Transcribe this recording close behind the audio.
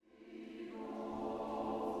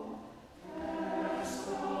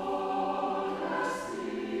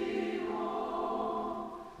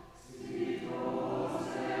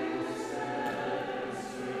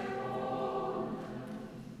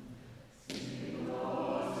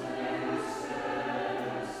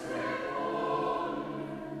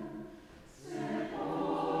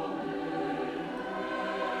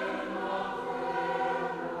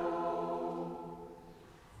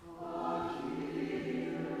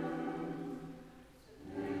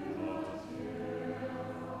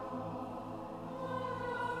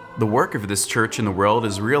The work of this church in the world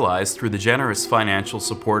is realized through the generous financial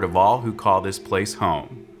support of all who call this place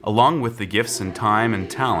home. Along with the gifts and time and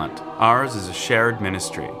talent, ours is a shared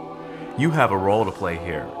ministry. You have a role to play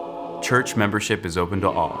here. Church membership is open to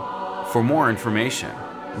all. For more information,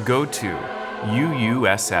 go to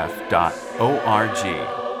uusf.org.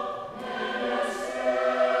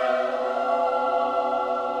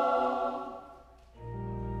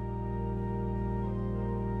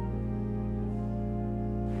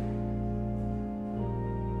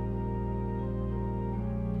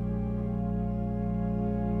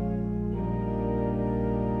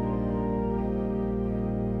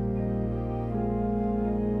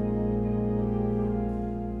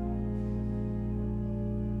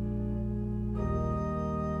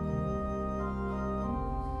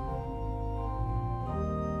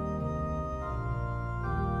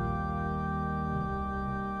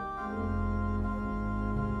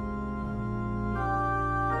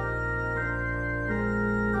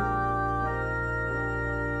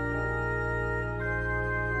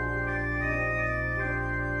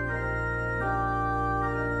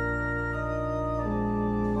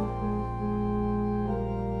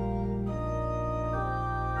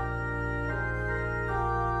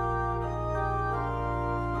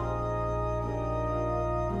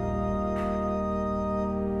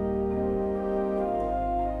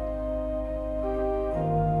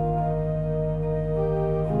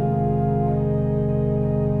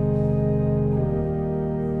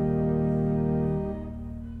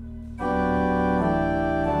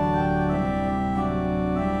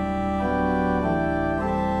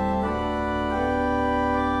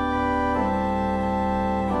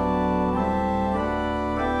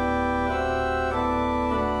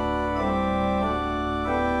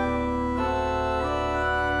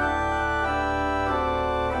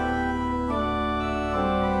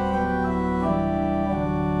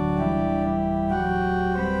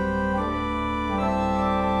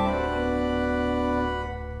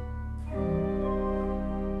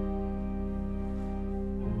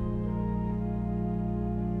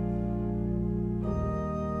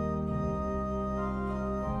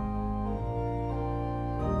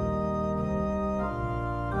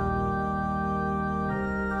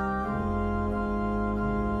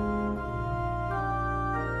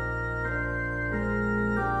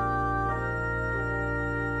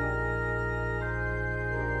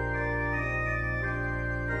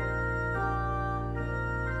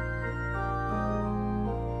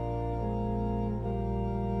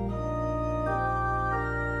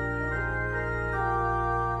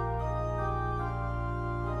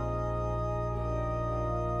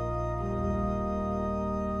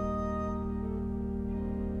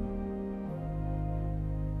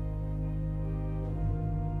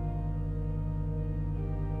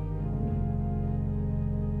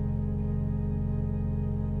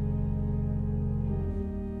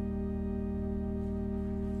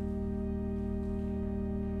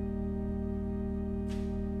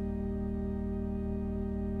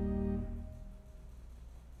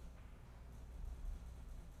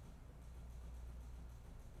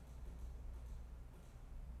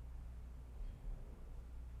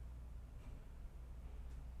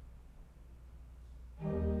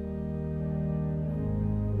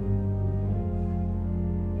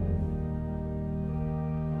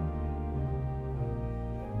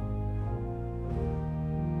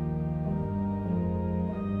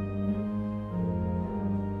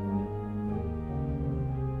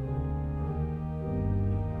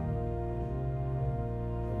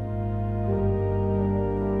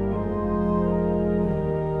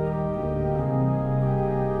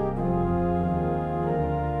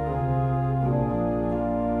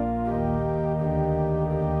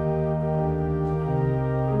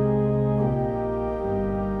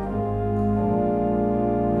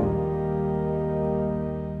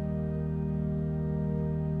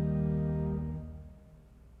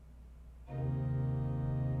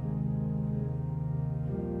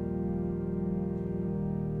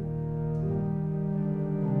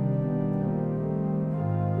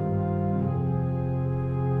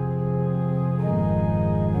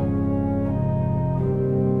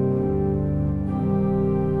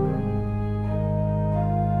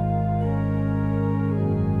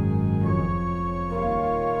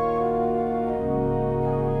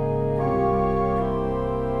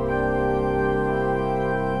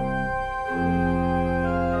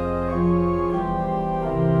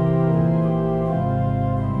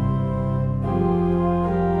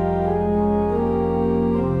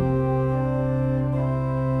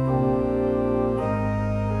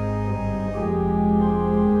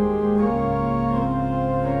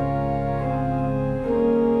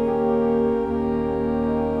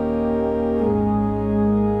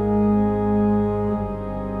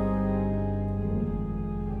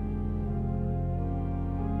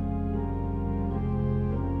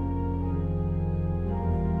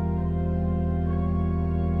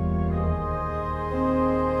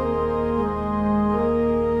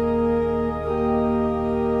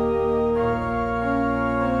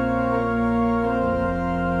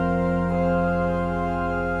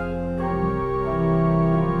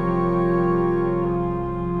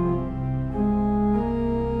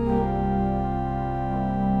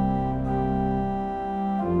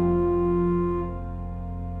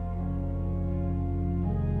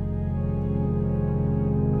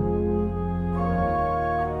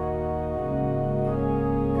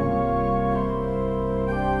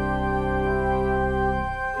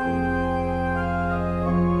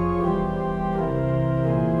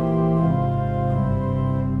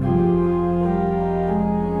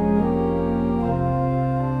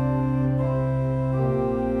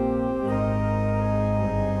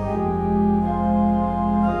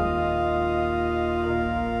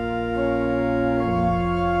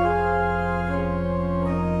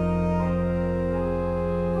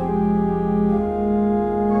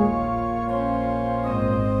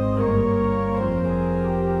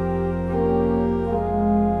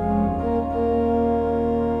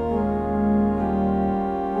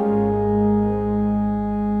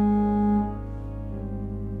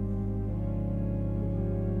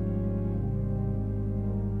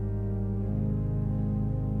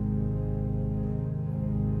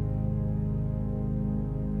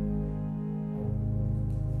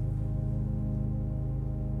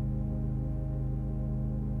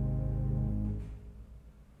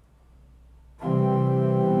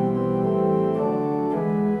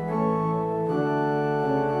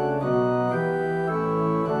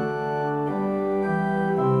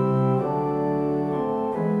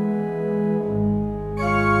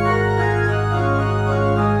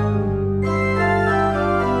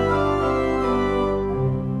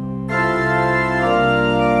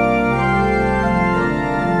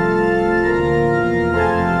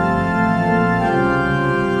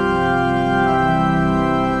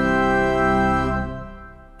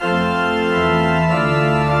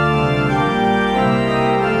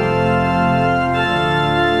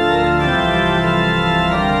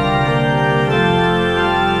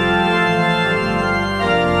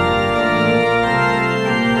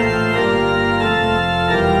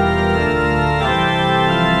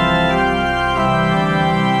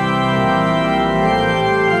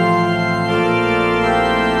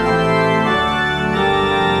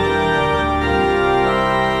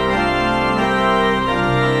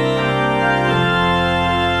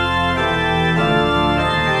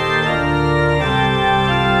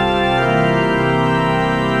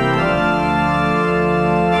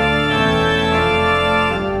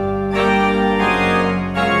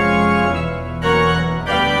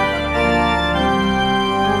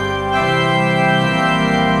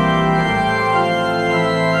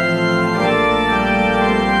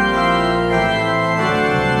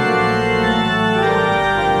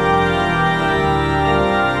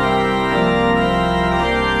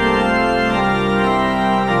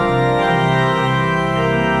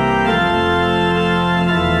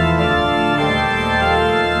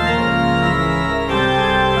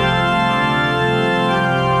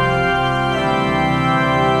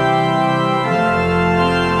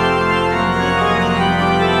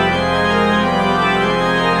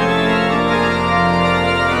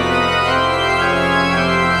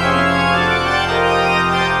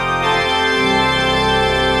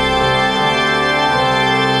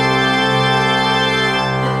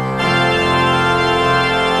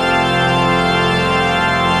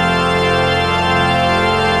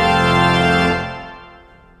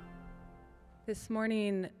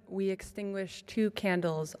 we extinguish 2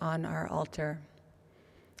 candles on our altar,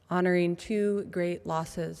 honoring 2 great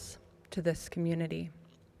losses to this community.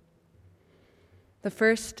 The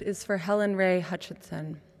first is for Helen Ray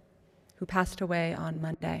Hutchinson, who passed away on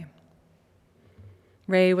Monday.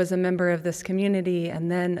 Ray was a member of this community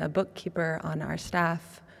and then a bookkeeper on our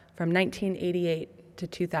staff from 1988 to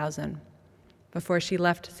 2000, before she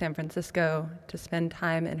left San Francisco to spend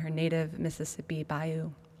time in her native Mississippi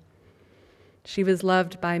bayou. She was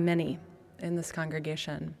loved by many in this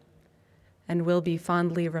congregation and will be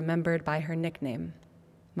fondly remembered by her nickname,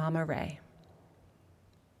 Mama Ray.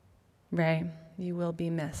 Ray, you will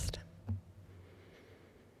be missed.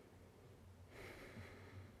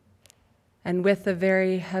 And with a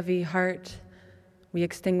very heavy heart, we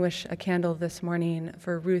extinguish a candle this morning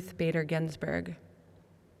for Ruth Bader Ginsburg,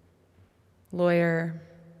 lawyer,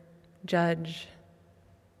 judge,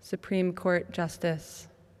 Supreme Court justice,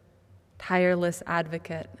 tireless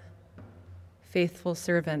advocate, faithful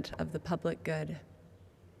servant of the public good,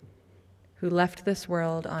 who left this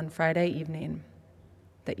world on Friday evening,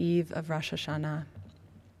 the eve of Rosh Hashanah.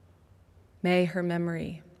 May her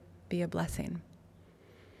memory be a blessing.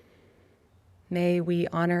 May we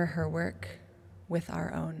honor her work with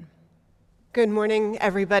our own. Good morning,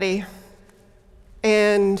 everybody,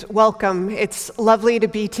 and welcome. It's lovely to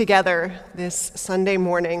be together this Sunday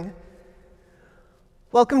morning.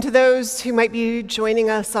 Welcome to those who might be joining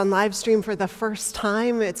us on live stream for the first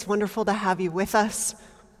time. It's wonderful to have you with us.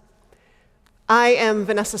 I am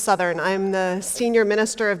Vanessa Southern. I'm the senior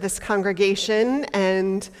minister of this congregation,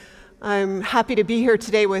 and I'm happy to be here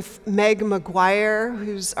today with Meg McGuire,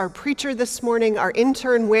 who's our preacher this morning, our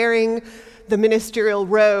intern wearing the ministerial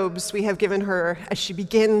robes we have given her as she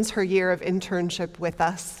begins her year of internship with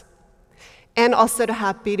us. And also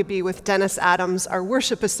happy to be with Dennis Adams, our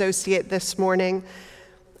worship associate this morning.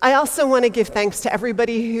 I also want to give thanks to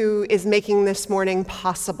everybody who is making this morning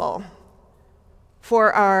possible.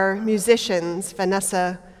 For our musicians,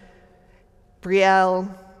 Vanessa, Brielle,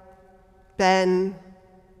 Ben,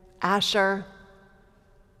 Asher,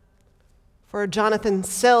 for Jonathan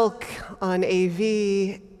Silk on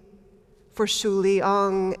AV, for Shu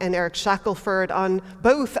Liang and Eric Shackelford on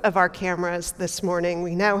both of our cameras this morning.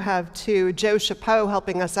 We now have 2, Joe Chapeau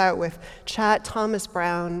helping us out with chat, Thomas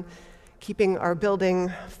Brown keeping our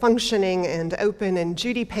building functioning and open, and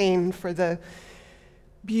Judy Payne for the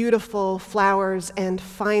beautiful flowers, and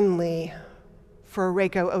finally for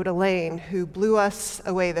Reiko Odelaine, who blew us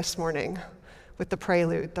away this morning with the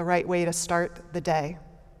prelude, the right way to start the day.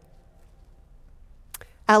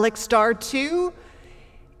 Alex Starr, too,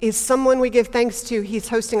 is someone we give thanks to. He's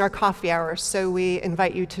hosting our coffee hour, so we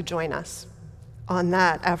invite you to join us on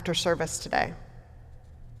that after service today.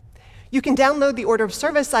 You can download the order of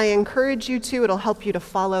service. I encourage you to. It'll help you to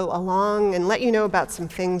follow along and let you know about some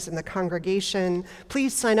things in the congregation.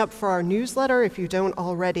 Please sign up for our newsletter if you don't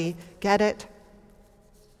already get it.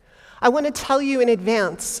 I want to tell you in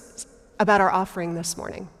advance about our offering this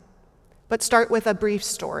morning, but start with a brief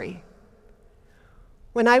story.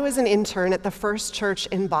 When I was an intern at the First Church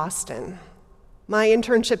in Boston, my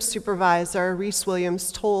internship supervisor, Reese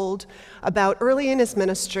Williams, told about early in his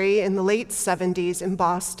ministry in the late 70s in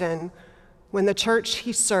Boston when the church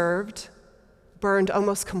he served burned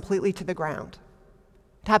almost completely to the ground.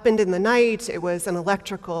 It happened in the night. It was an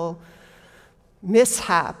electrical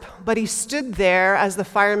mishap, but he stood there as the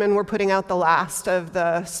firemen were putting out the last of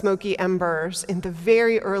the smoky embers in the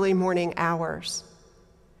very early morning hours.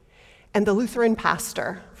 And the Lutheran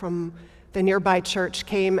pastor from the nearby church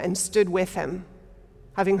came and stood with him,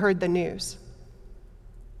 having heard the news.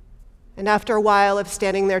 And after a while of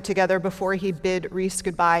standing there together before he bid Reese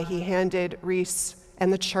goodbye, he handed Reese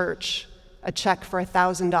and the church a check for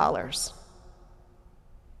 $1,000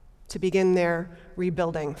 to begin their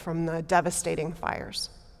rebuilding from the devastating fires.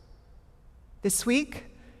 This week,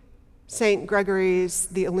 St. Gregory's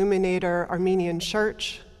the Illuminator Armenian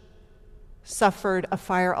Church suffered a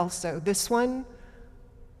fire also. This one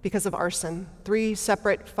because of arson. 3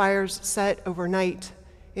 separate fires set overnight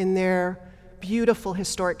in their beautiful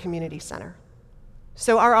historic community center.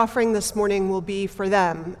 So our offering this morning will be for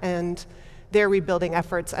them and their rebuilding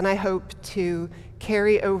efforts, and I hope to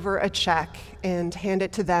carry over a check and hand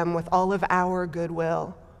it to them with all of our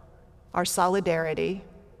goodwill, our solidarity,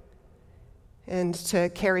 and to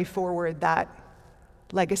carry forward that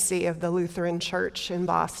legacy of the Lutheran Church in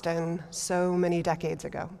Boston so many decades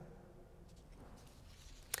ago.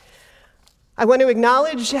 I want to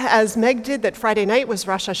acknowledge, as Meg did, that Friday night was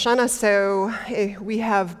Rosh Hashanah, so we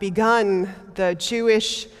have begun the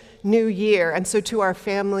Jewish New Year. And so to our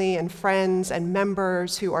family and friends and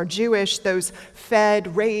members who are Jewish, those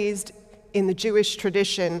fed, raised in the Jewish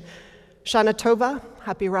tradition, Shana Tova,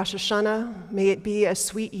 happy Rosh Hashanah, may it be a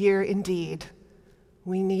sweet year indeed.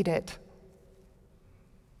 We need it.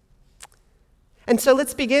 And so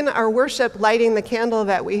let's begin our worship lighting the candle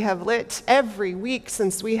that we have lit every week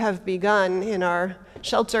since we have begun in our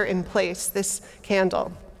shelter in place, this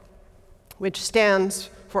candle, which stands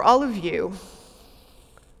for all of you,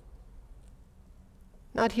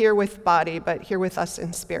 not here with body, but here with us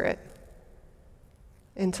in spirit,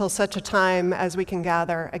 until such a time as we can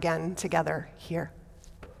gather again together here.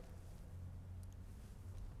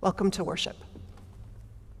 Welcome to worship.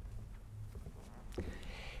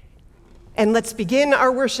 And let's begin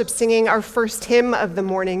our worship singing our first hymn of the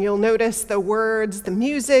morning. You'll notice the words, the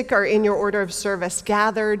music are in your order of service,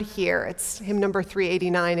 gathered here. It's hymn number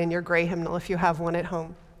 389 in your gray hymnal if you have one at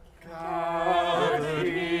home. Gathered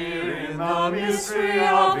here in the mystery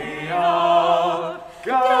of the hour,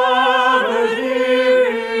 gathered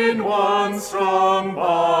here in one strong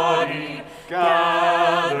body,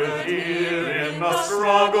 gathered here in the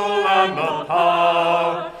struggle and the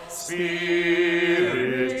power,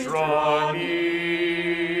 Spirit draw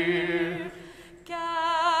near.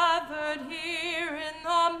 Gathered here in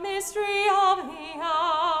the mystery of the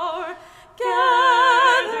hour,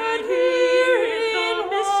 gathered here in the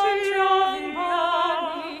mystery of the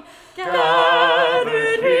body,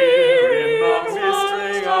 Gathered here in the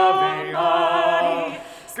mystery of the hour,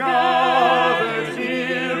 gathered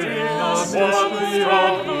here in the mystery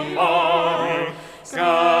of the body,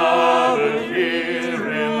 gathered here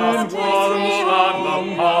in the struggle and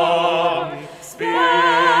the power,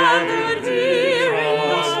 Spirit here in the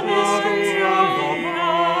mystery of the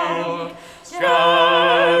hour,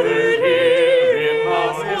 gathered here in the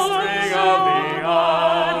mystery of the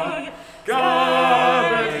hour,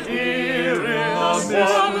 gathered here in the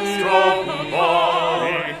mystery of the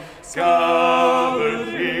body, gathered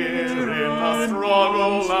here in the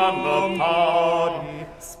struggle and the body,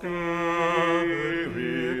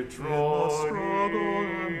 Spirit draw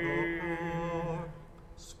near.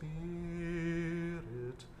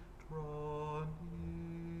 Spirit draw near.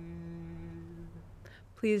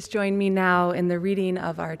 Please join me now in the reading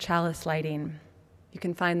of our chalice lighting. You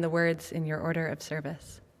can find the words in your order of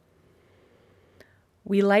service.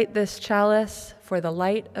 We light this chalice for the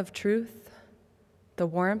light of truth, the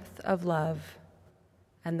warmth of love,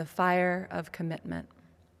 and the fire of commitment.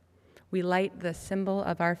 We light the symbol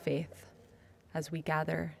of our faith as we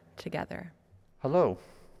gather together. Hello,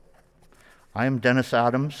 I am Dennis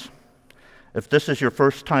Adams. If this is your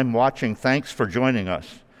first time watching, thanks for joining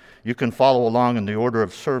us. You can follow along in the order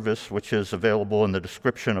of service, which is available in the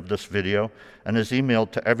description of this video and is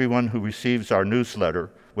emailed to everyone who receives our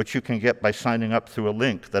newsletter, which you can get by signing up through a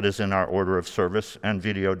link that is in our order of service and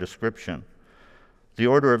video description. The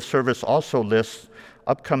order of service also lists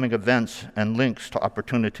upcoming events and links to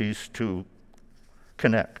opportunities to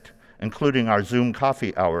connect, including our Zoom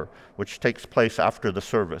coffee hour, which takes place after the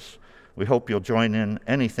service. We hope you'll join in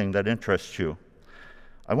anything that interests you.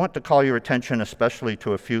 I want to call your attention especially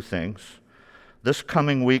to a few things. This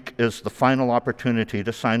coming week is the final opportunity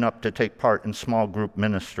to sign up to take part in small group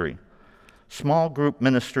ministry. Small group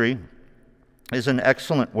ministry is an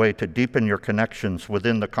excellent way to deepen your connections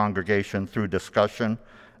within the congregation through discussion,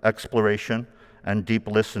 exploration, and deep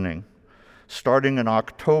listening. Starting in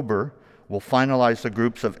October, we'll finalize the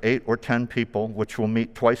groups of 8 or 10 people, which will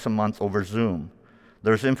meet twice a month over Zoom.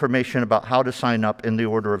 There's information about how to sign up in the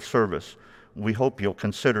order of service. We hope you'll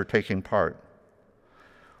consider taking part.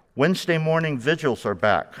 Wednesday morning vigils are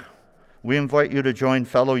back. We invite you to join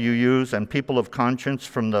fellow UUs and people of conscience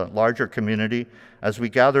from the larger community as we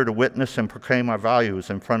gather to witness and proclaim our values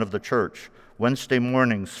in front of the church, Wednesday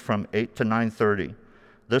mornings from 8 to 9:30.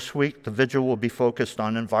 This week, the vigil will be focused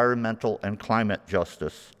on environmental and climate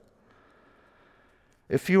justice.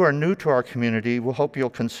 If you are new to our community, we hope you'll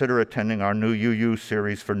consider attending our new UU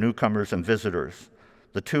series for newcomers and visitors.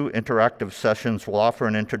 The 2 interactive sessions will offer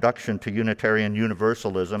an introduction to Unitarian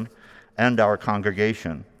Universalism and our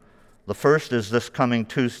congregation. The first is this coming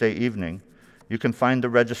Tuesday evening. You can find the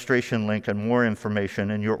registration link and more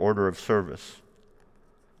information in your order of service.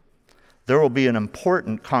 There will be an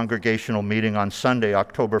important congregational meeting on Sunday,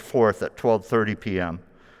 October 4th at 12:30 p.m.,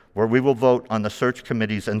 where we will vote on the search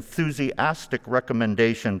committee's enthusiastic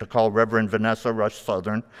recommendation to call Reverend Vanessa Rush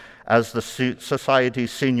Southern as the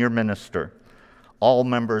Society's senior minister. All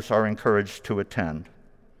members are encouraged to attend.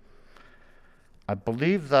 I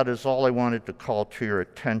believe that is all I wanted to call to your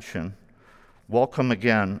attention. Welcome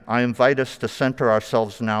again. I invite us to center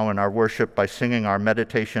ourselves now in our worship by singing our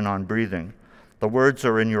meditation on breathing. The words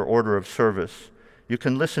are in your order of service. You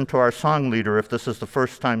can listen to our song leader if this is the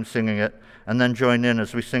first time singing it, and then join in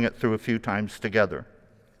as we sing it through a few times together.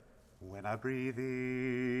 When I breathe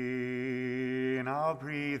in, I'll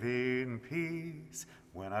breathe in peace.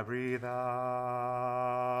 When I breathe out,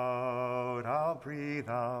 I'll breathe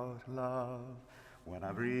out love. When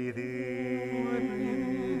I breathe in,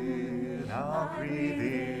 I'll breathe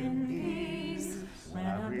in peace. When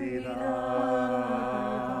I breathe out,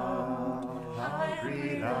 I'll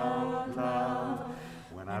breathe out love.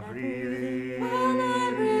 When I breathe in,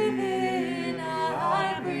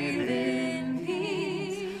 I breathe in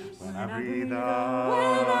peace. When I breathe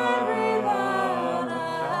out,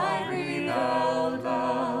 I breathe out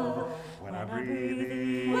love. When I breathe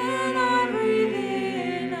in,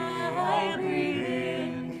 I breathe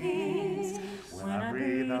in peace. When I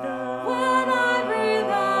breathe out, I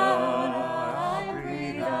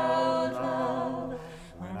breathe out love.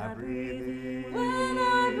 When I breathe in,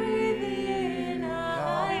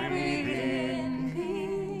 I breathe in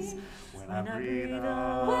peace. When I breathe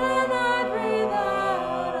out,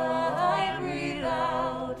 I breathe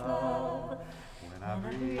out love. When I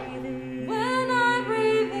breathe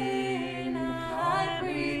in, I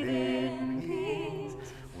breathe in peace.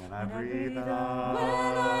 When I breathe out,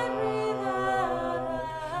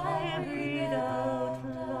 I breathe out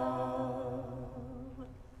love.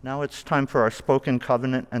 Now it's time for our spoken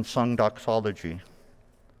covenant and sung doxology.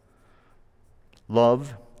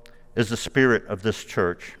 Love is the spirit of this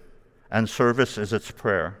church, and service is its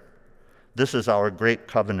prayer. This is our great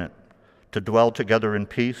covenant, to dwell together in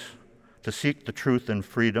peace, to seek the truth in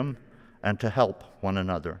freedom, and to help one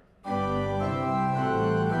another.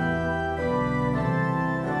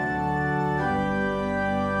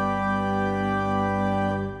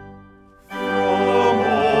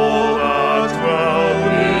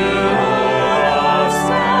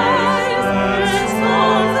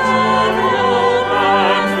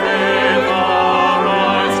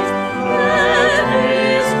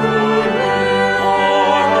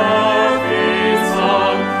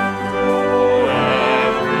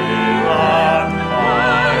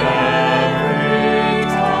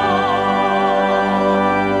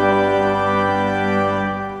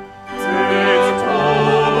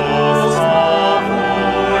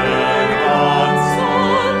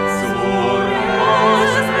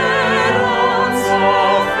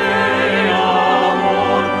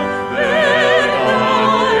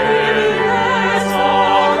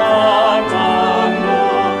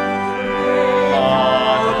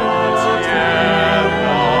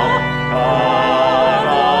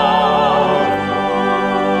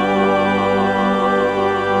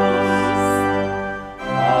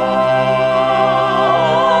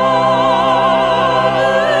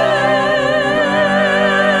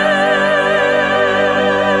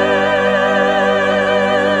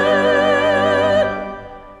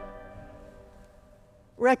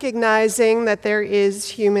 Recognizing that there is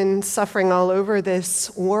human suffering all over this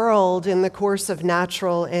world in the course of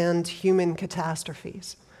natural and human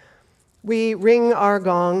catastrophes, we ring our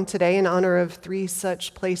gong today in honor of 3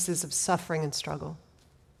 such places of suffering and struggle.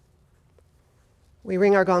 We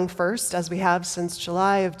ring our gong first, as we have since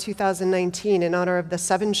July of 2019, in honor of the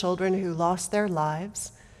 7 children who lost their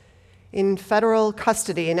lives in federal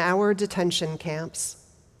custody in our detention camps.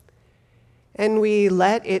 And we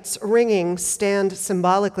let its ringing stand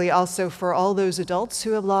symbolically also for all those adults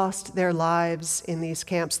who have lost their lives in these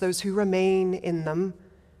camps, those who remain in them,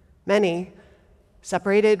 many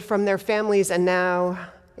separated from their families and now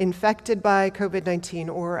infected by COVID-19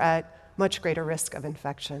 or at much greater risk of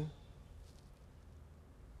infection.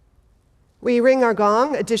 We ring our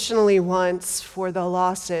gong additionally once for the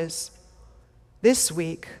losses this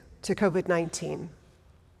week to COVID-19.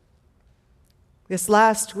 This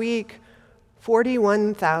last week,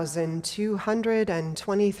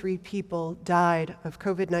 41,223 people died of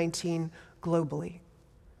COVID-19 globally.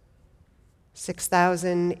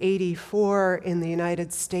 6,084 in the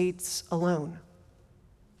United States alone.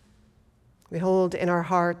 We hold in our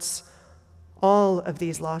hearts all of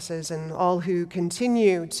these losses and all who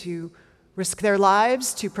continue to risk their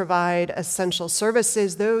lives to provide essential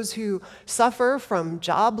services, those who suffer from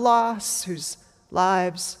job loss, whose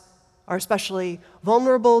lives are especially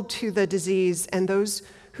vulnerable to the disease, and those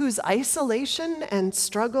whose isolation and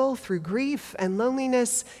struggle through grief and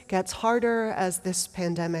loneliness gets harder as this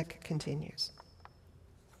pandemic continues.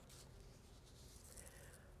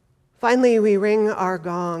 Finally, we ring our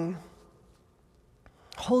gong,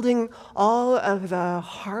 holding all of the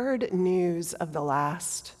hard news of the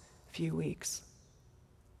last few weeks.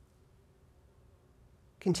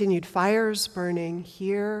 Continued fires burning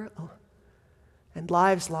here and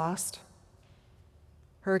lives lost.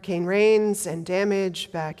 hurricane rains and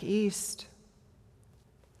damage back east.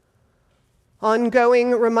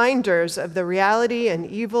 Ongoing reminders of the reality and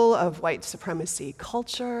evil of white supremacy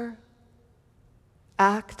culture,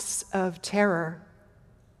 acts of terror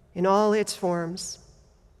in all its forms,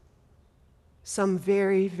 some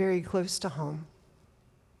very, very close to home.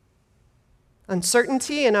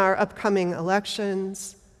 Uncertainty in our upcoming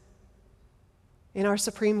elections, in our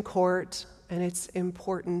Supreme Court and its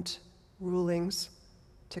important rulings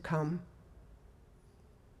to come.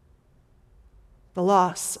 The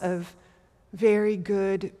loss of very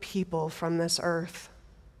good people from this earth,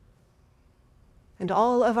 and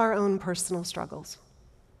all of our own personal struggles.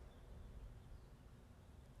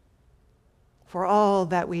 For all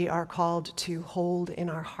that we are called to hold in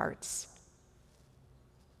our hearts.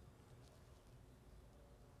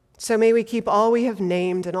 So may we keep all we have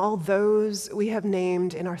named and all those we have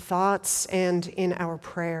named in our thoughts and in our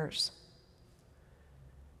prayers.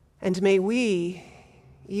 And may we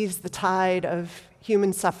ease the tide of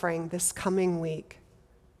human suffering this coming week,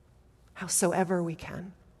 howsoever we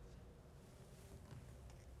can.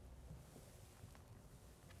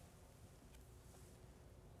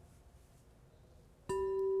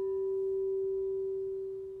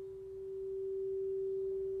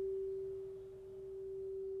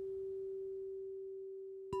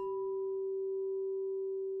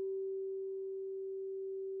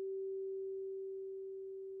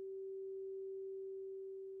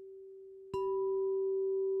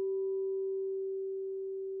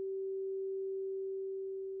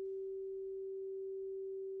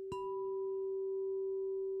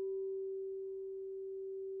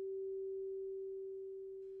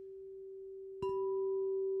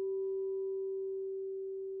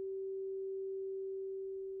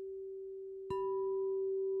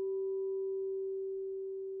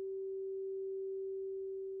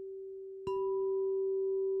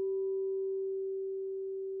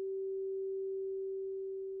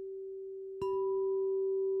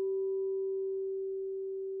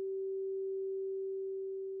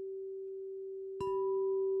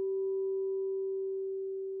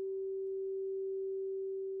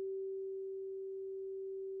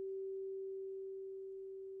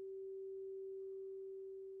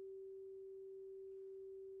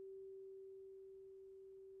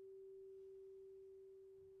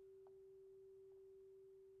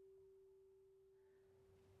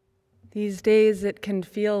 These days, it can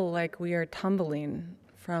feel like we are tumbling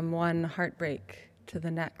from one heartbreak to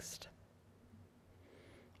the next,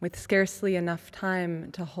 with scarcely enough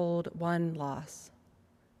time to hold one loss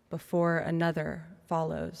before another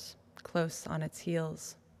follows close on its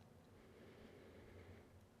heels.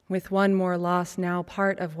 With one more loss now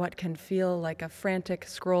part of what can feel like a frantic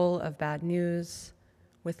scroll of bad news,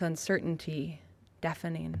 with uncertainty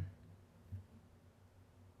deafening.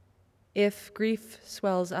 If grief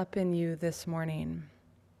swells up in you this morning,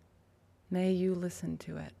 may you listen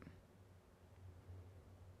to it.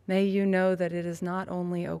 May you know that it is not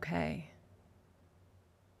only okay,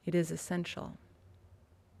 it is essential.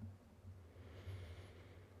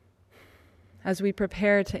 As we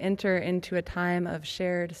prepare to enter into a time of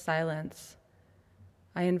shared silence,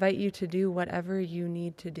 I invite you to do whatever you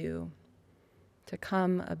need to do to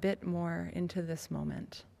come a bit more into this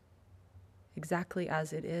moment, exactly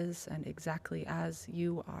as it is and exactly as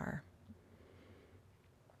you are.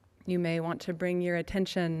 You may want to bring your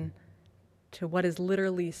attention to what is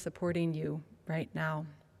literally supporting you right now.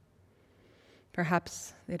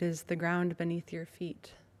 Perhaps it is the ground beneath your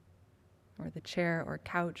feet, or the chair or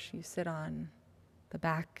couch you sit on, the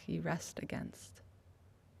back you rest against.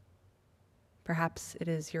 Perhaps it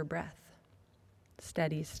is your breath,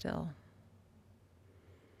 steady still.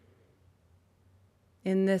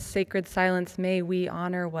 In this sacred silence, may we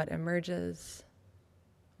honor what emerges,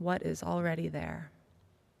 what is already there.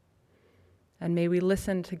 And may we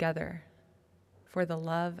listen together for the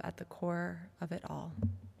love at the core of it all.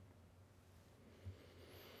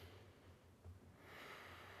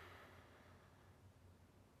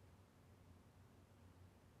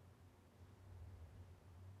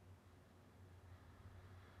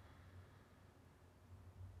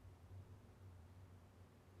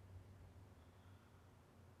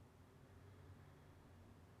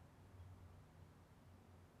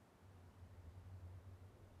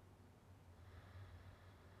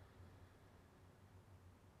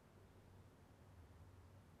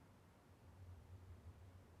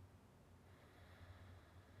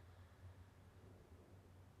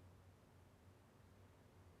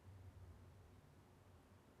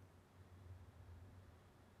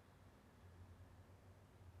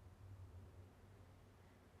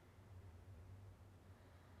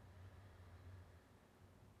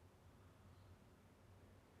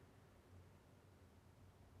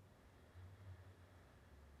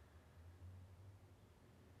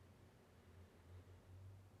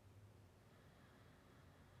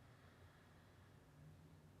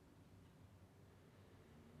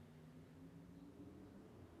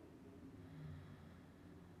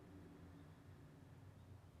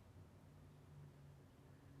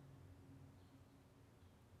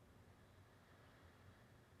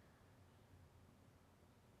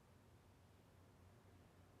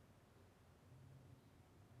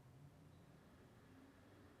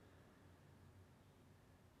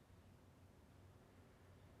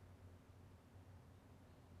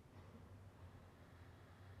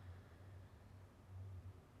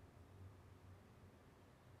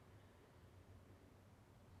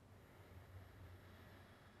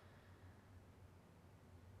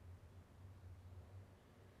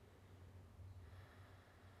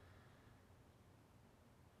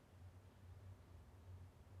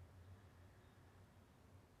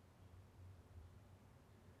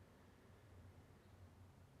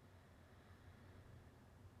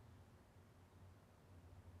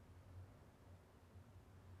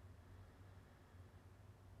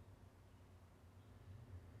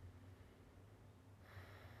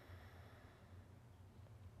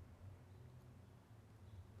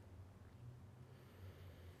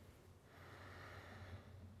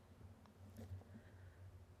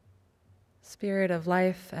 Spirit of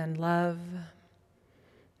life and love,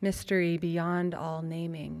 mystery beyond all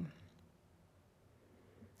naming.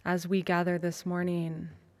 As we gather this morning,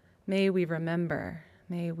 may we remember,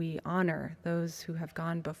 may we honor those who have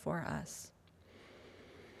gone before us,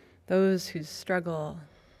 those whose struggle,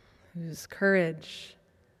 whose courage,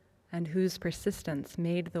 and whose persistence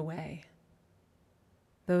made the way,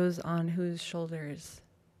 those on whose shoulders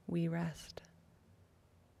we rest.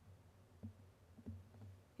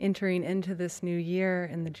 Entering into this new year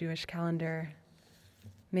in the Jewish calendar,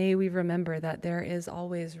 may we remember that there is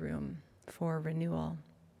always room for renewal,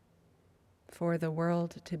 for the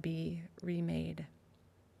world to be remade.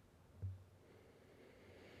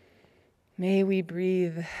 May we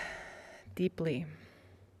breathe deeply,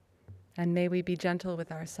 and may we be gentle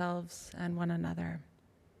with ourselves and one another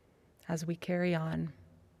as we carry on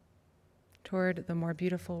toward the more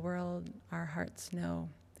beautiful world our hearts know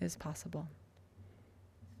is possible.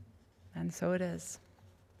 And so it is.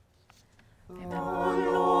 Amen. The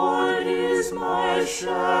Lord is my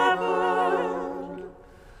shepherd.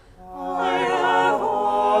 I have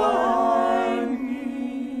all I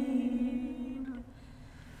need.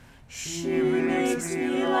 She makes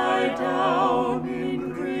me lie down in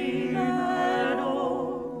green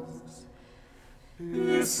meadows.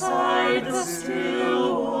 Beside the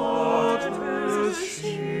still waters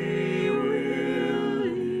she will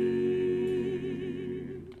lead.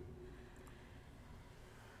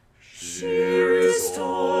 She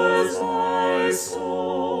restores my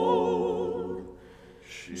soul.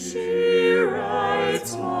 She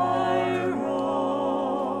rights my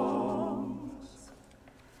wrongs.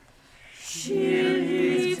 She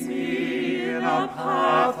leads me in a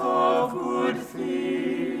path of good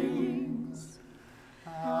things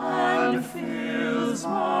and fills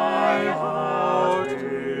my heart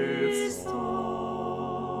with songs.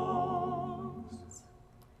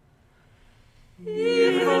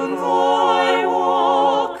 Even though I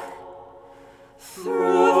walk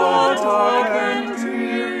through the dark and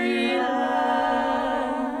dreary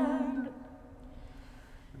land,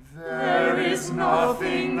 there is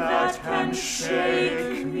nothing that can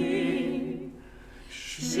shake me.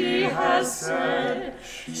 She has said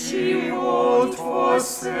she won't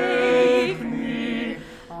forsake me.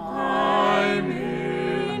 I'm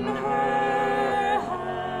in her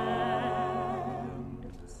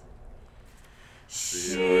hands.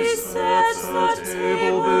 She sets the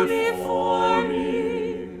table before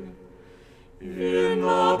me in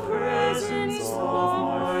the presence of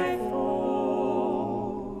my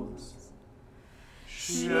foes.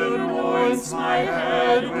 She anoints my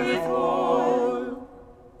head with oil,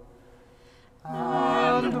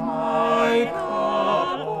 and my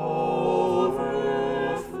cup overflows.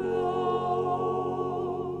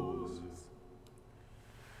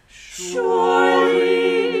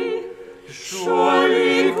 Surely,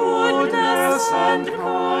 surely goodness and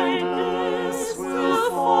kindness will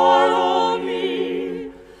follow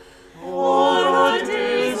me all the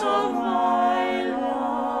days of my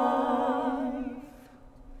life,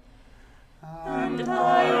 and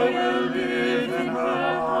I will live in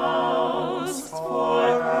her house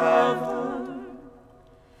forever,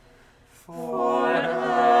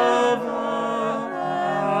 forever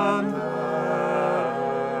and ever.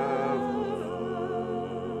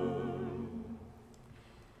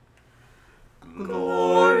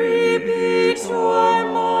 Glory be to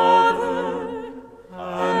our Mother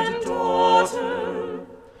and Daughter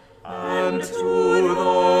and to the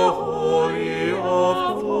Holy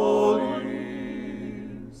of Holies,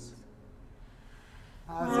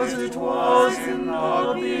 as it was in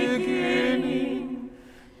the beginning,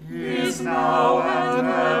 is now, and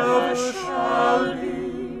ever shall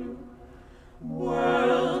be,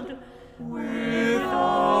 world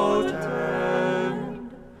without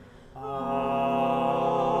end.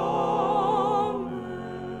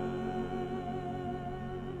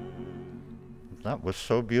 That was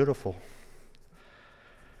so beautiful.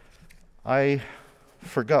 I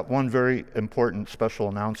forgot one very important special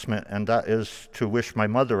announcement, and that is to wish my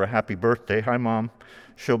mother a happy birthday. Hi, Mom.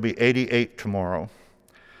 She'll be 88 tomorrow.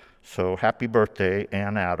 So happy birthday,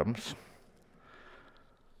 Ann Adams.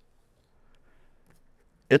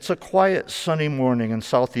 It's a quiet, sunny morning in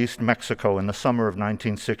southeast Mexico in the summer of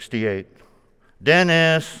 1968.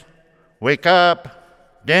 Dennis, wake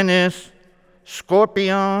up. Dennis,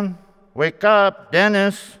 Scorpion, wake up.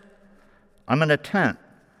 Dennis. I'm in a tent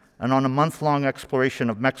and on a month-long exploration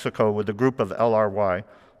of Mexico with a group of LRY,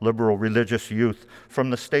 Liberal Religious Youth,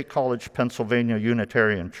 from the State College, Pennsylvania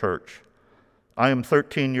Unitarian Church. I am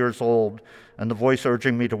 13 years old, and the voice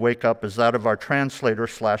urging me to wake up is that of our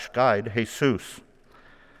translator/guide, Jesus.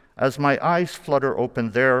 As my eyes flutter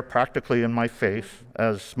open there practically in my face,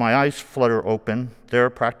 as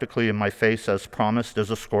promised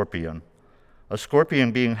is a scorpion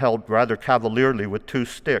being held rather cavalierly with 2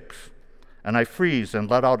 sticks, and I freeze and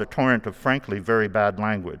let out a torrent of frankly very bad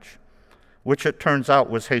language, which it turns out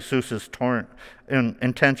was Jesus's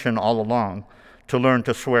intention all along, to learn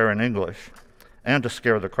to swear in English and to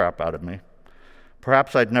scare the crap out of me.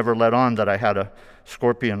 Perhaps I'd never let on that I had a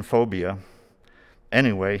scorpion phobia.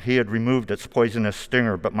 Anyway, he had removed its poisonous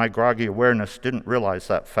stinger, but my groggy awareness didn't realize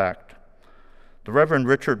that fact. The Reverend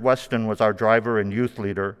Richard Weston was our driver and youth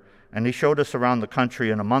leader, and he showed us around the country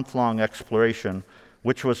in a month-long exploration,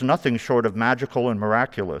 which was nothing short of magical and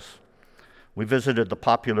miraculous. We visited the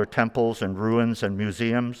popular temples and ruins and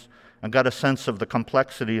museums and got a sense of the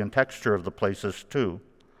complexity and texture of the places, too.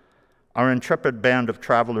 Our intrepid band of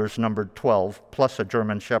travelers numbered 12, plus a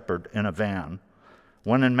German shepherd in a van.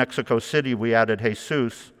 When in Mexico City we added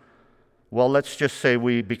Jesus, well, let's just say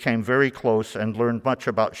we became very close and learned much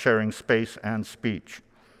about sharing space and speech.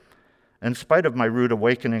 In spite of my rude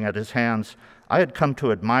awakening at his hands, I had come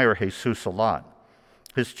to admire Jesus a lot.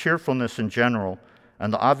 His cheerfulness in general,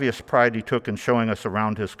 and the obvious pride he took in showing us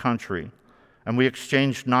around his country, and we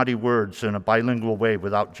exchanged naughty words in a bilingual way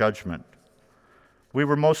without judgment. We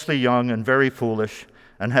were mostly young and very foolish,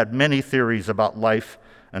 and had many theories about life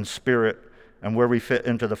and spirit and where we fit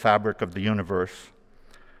into the fabric of the universe.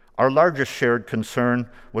 Our largest shared concern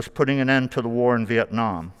was putting an end to the war in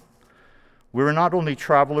Vietnam. We were not only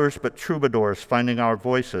travelers, but troubadours finding our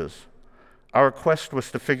voices. Our quest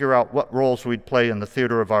was to figure out what roles we'd play in the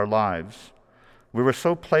theater of our lives. We were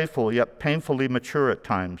so playful, yet painfully mature at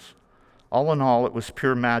times. All in all, it was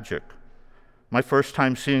pure magic. My first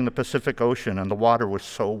time seeing the Pacific Ocean, and the water was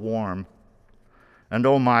so warm. And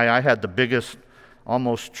oh my, I had the biggest,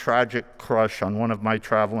 almost tragic crush on one of my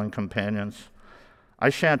traveling companions. I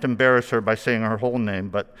shan't embarrass her by saying her whole name,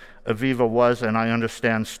 but Aviva was, and I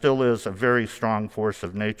understand still is, a very strong force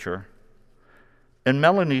of nature. In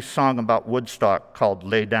Melanie's song about Woodstock called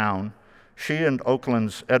Lay Down, she and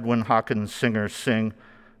Oakland's Edwin Hawkins singers sing,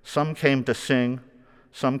 "Some came to sing,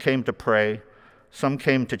 some came to pray, some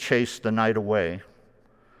came to chase the night away."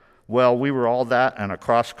 Well, we were all that and a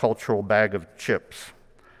cross-cultural bag of chips.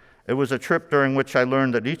 It was a trip during which I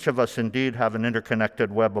learned that each of us indeed have an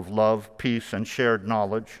interconnected web of love, peace, and shared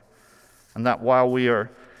knowledge, and that while we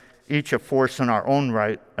are each a force in our own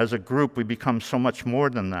right, as a group we become so much more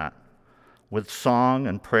than that. With song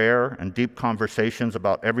and prayer and deep conversations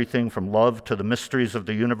about everything from love to the mysteries of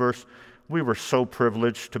the universe, we were so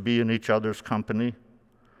privileged to be in each other's company.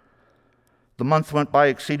 The month went by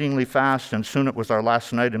exceedingly fast, and soon it was our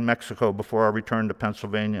last night in Mexico before our return to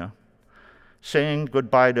Pennsylvania. Saying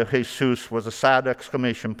goodbye to Jesus was a sad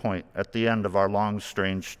exclamation point at the end of our long,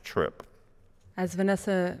 strange trip. As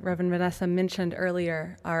Reverend Vanessa mentioned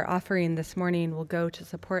earlier, our offering this morning will go to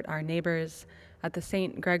support our neighbors at the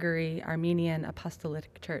St. Gregory Armenian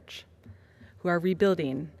Apostolic Church, who are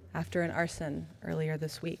rebuilding after an arson earlier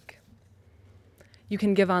this week. You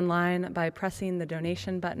can give online by pressing the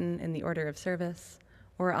donation button in the order of service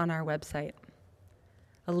or on our website.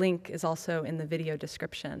 A link is also in the video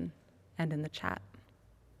description and in the chat.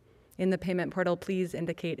 In the payment portal, please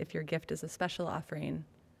indicate if your gift is a special offering,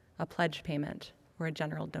 a pledge payment, or a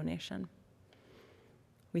general donation.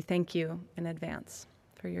 We thank you in advance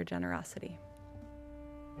for your generosity.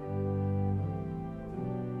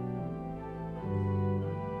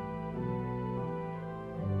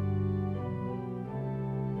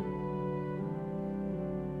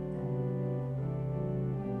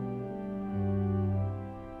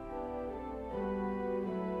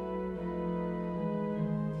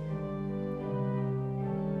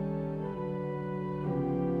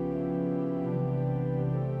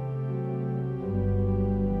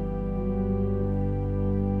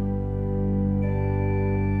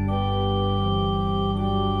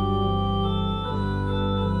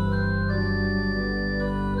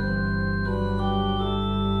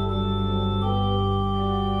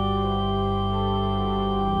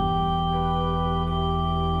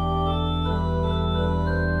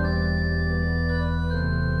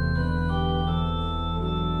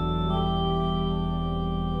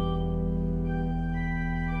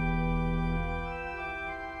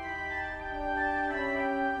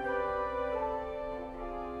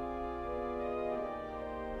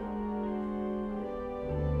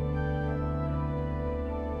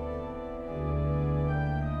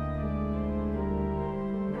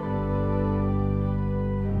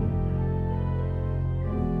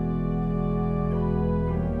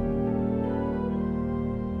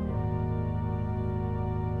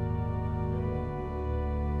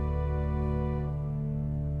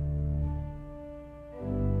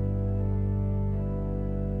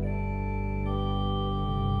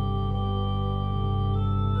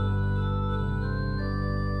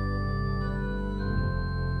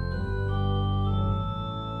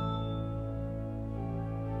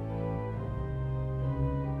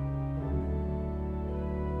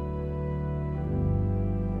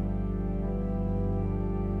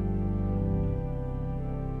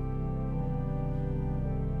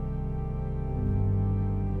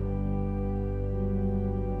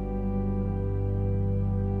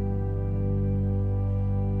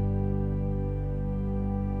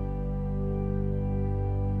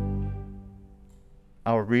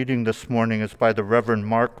 reading this morning is by the Reverend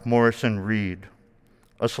Mark Morrison Reed,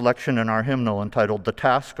 a selection in our hymnal entitled "The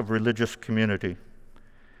Task of Religious Community."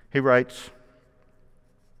 He writes,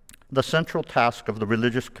 "The central task of the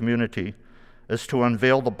religious community is to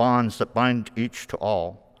unveil the bonds that bind each to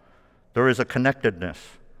all. There is a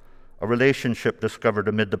connectedness, a relationship discovered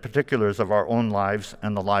amid the particulars of our own lives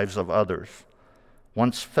and the lives of others.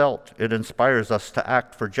 Once felt, it inspires us to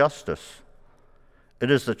act for justice. It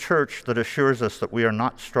is the church that assures us that we are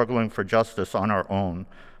not struggling for justice on our own,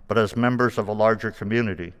 but as members of a larger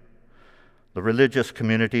community. The religious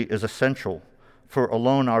community is essential, for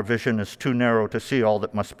alone our vision is too narrow to see all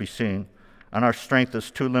that must be seen, and our strength is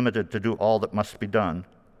too limited to do all that must be done.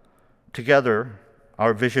 Together,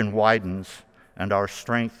 our vision widens, and our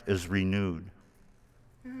strength is renewed."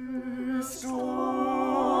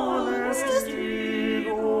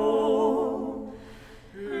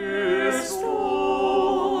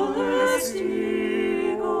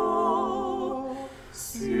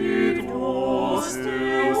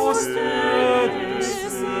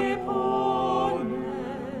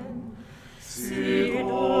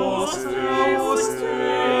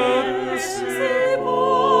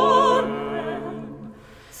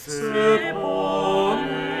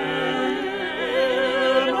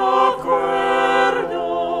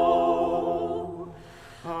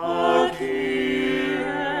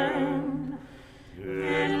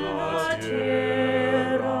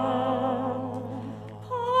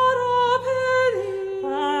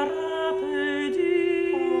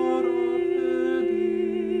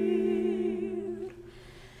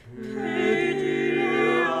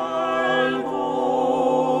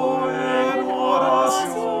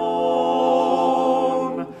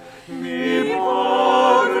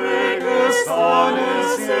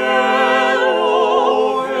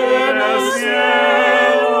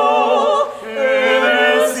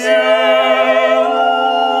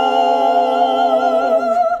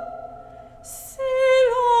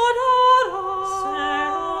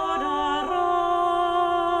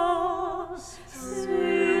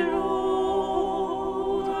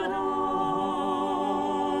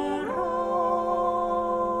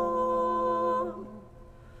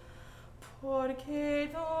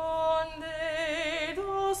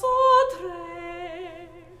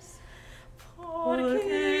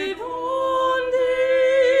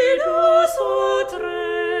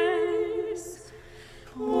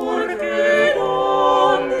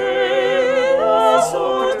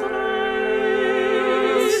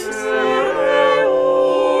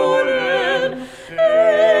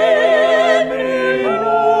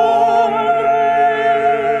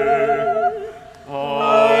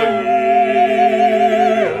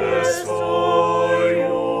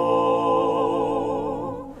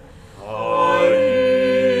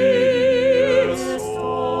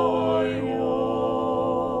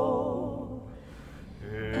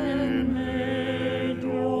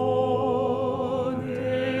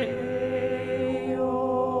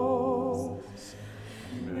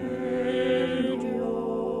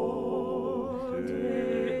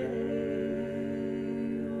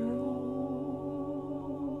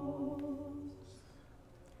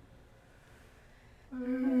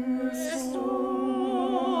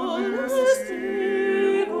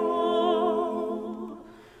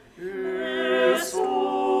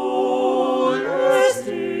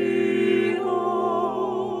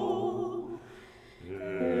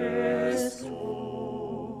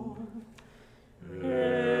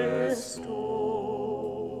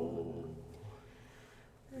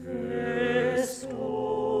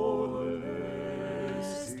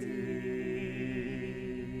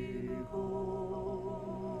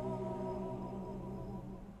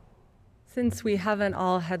 Since we haven't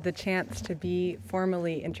all had the chance to be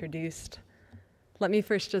formally introduced, let me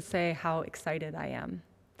first just say how excited I am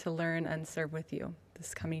to learn and serve with you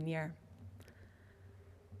this coming year.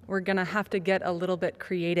 We're gonna have to get a little bit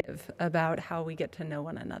creative about how we get to know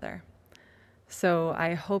one another. So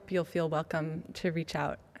I hope you'll feel welcome to reach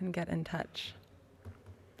out and get in touch.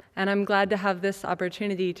 And I'm glad to have this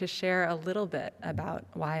opportunity to share a little bit about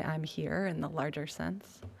why I'm here in the larger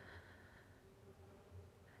sense.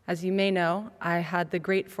 As you may know, I had the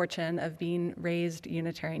great fortune of being raised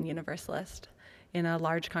Unitarian Universalist in a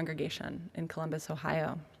large congregation in Columbus,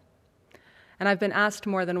 Ohio. And I've been asked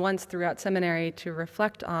more than once throughout seminary to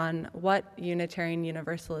reflect on what Unitarian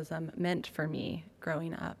Universalism meant for me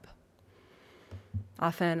growing up.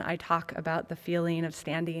 Often I talk about the feeling of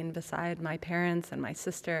standing beside my parents and my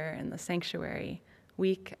sister in the sanctuary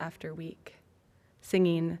week after week,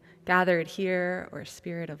 singing "Gathered Here" or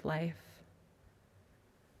 "Spirit of Life."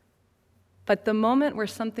 But the moment where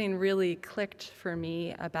something really clicked for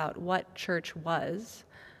me about what church was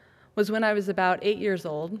when I was about 8 years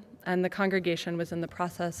old, and the congregation was in the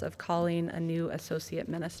process of calling a new associate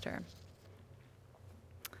minister.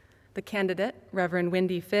 The candidate, Reverend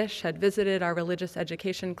Wendy Fish, had visited our religious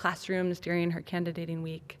education classrooms during her candidating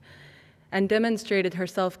week and demonstrated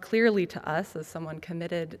herself clearly to us as someone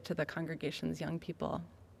committed to the congregation's young people,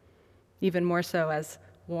 even more so as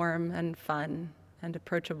warm and fun and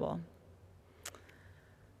approachable.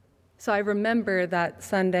 So I remember that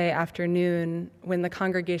Sunday afternoon when the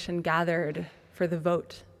congregation gathered for the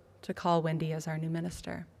vote to call Wendy as our new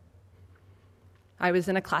minister. I was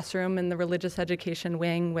in a classroom in the religious education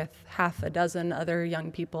wing with half a dozen other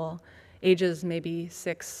young people, ages maybe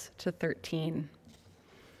 6 to 13.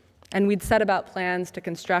 And we'd set about plans to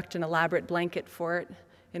construct an elaborate blanket fort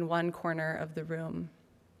in one corner of the room.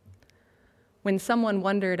 When someone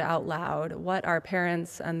wondered out loud what our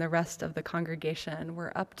parents and the rest of the congregation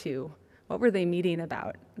were up to, what were they meeting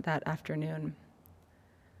about that afternoon?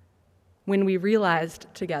 When we realized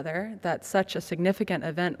together that such a significant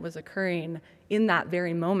event was occurring in that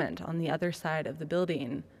very moment on the other side of the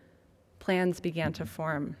building, plans began to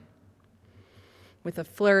form. With a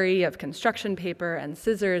flurry of construction paper and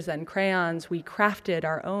scissors and crayons, we crafted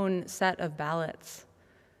our own set of ballots,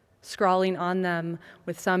 scrawling on them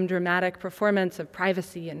with some dramatic performance of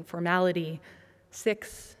privacy and formality,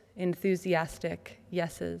 6 enthusiastic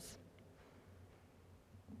yeses.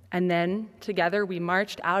 And then, together, we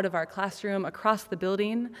marched out of our classroom across the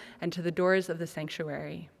building and to the doors of the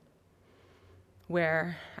sanctuary,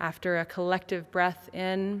 where, after a collective breath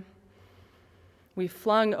in, we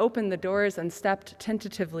flung open the doors and stepped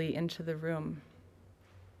tentatively into the room.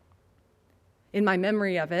 In my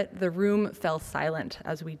memory of it, the room fell silent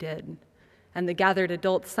as we did, and the gathered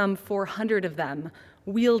adults, some 400 of them,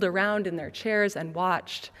 wheeled around in their chairs and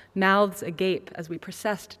watched, mouths agape, as we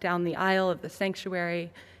processed down the aisle of the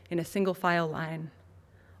sanctuary in a single file line,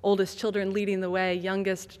 oldest children leading the way,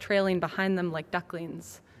 youngest trailing behind them like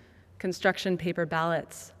ducklings, construction paper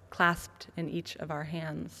ballots clasped in each of our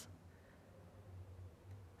hands.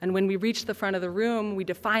 And when we reached the front of the room, we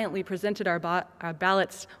defiantly presented our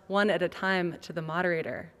ballots one at a time to the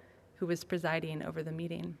moderator who was presiding over the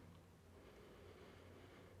meeting.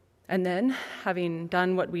 And then, having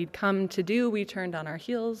done what we'd come to do, we turned on our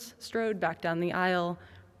heels, strode back down the aisle,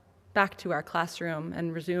 back to our classroom,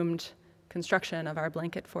 and resumed construction of our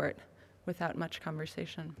blanket fort without much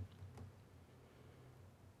conversation.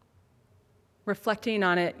 Reflecting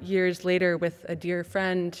on it years later with a dear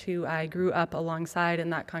friend who I grew up alongside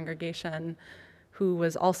in that congregation, who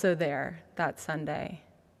was also there that Sunday,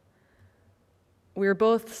 we were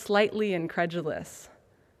both slightly incredulous,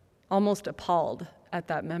 almost appalled at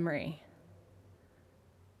that memory.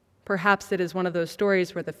 Perhaps it is one of those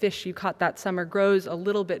stories where the fish you caught that summer grows a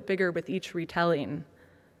little bit bigger with each retelling.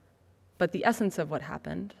 But the essence of what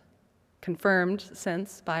happened, confirmed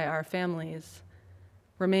since by our families,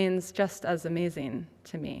 remains just as amazing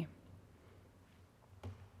to me.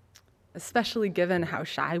 Especially given how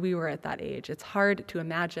shy we were at that age, it's hard to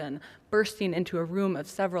imagine bursting into a room of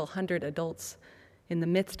several hundred adults in the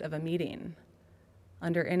midst of a meeting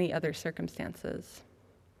under any other circumstances.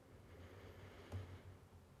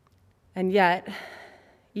 And yet,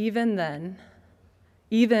 even then,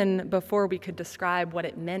 even before we could describe what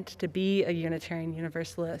it meant to be a Unitarian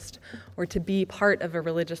Universalist or to be part of a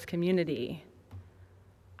religious community,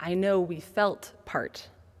 I know we felt part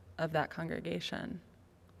of that congregation.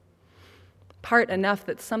 Part enough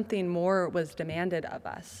that something more was demanded of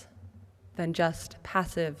us than just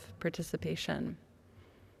passive participation.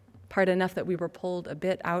 Part enough that we were pulled a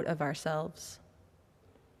bit out of ourselves.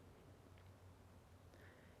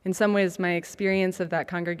 In some ways, my experience of that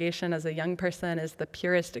congregation as a young person is the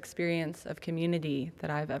purest experience of community that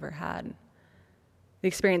I've ever had. The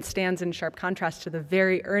experience stands in sharp contrast to the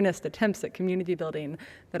very earnest attempts at community building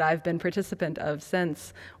that I've been participant of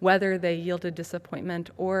since, whether they yielded disappointment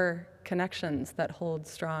or connections that hold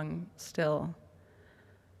strong still.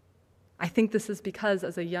 I think this is because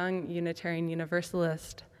as a young Unitarian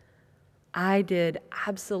Universalist, I did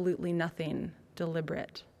absolutely nothing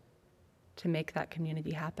deliberate to make that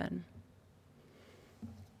community happen.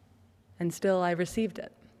 And still I received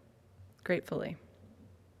it, gratefully.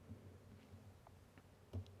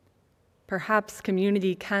 Perhaps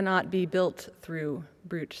community cannot be built through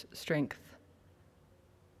brute strength.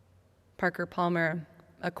 Parker Palmer,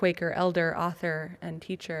 a Quaker elder, author, and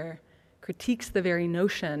teacher, critiques the very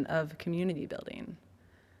notion of community building.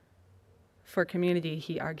 For community,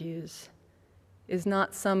 he argues, is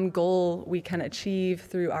not some goal we can achieve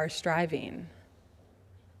through our striving.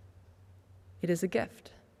 It is a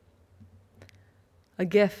gift. a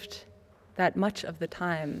gift that much of the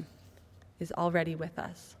time is already with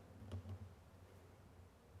us.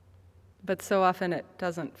 But so often it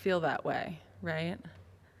doesn't feel that way, right?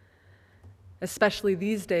 Especially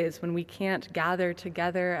these days when we can't gather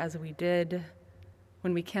together as we did,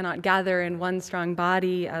 when we cannot gather in one strong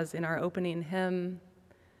body as in our opening hymn,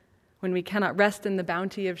 when we cannot rest in the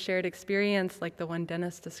bounty of shared experience like the one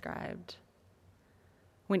Dennis described,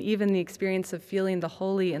 when even the experience of feeling the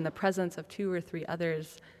holy in the presence of 2 or 3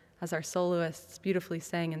 others, as our soloists beautifully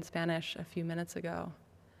sang in Spanish a few minutes ago,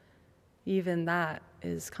 even that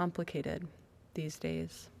is complicated these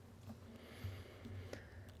days.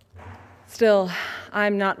 Still,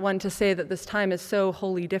 I'm not one to say that this time is so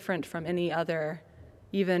wholly different from any other,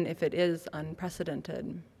 even if it is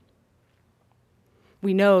unprecedented.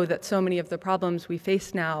 We know that so many of the problems we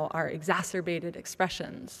face now are exacerbated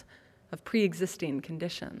expressions of pre-existing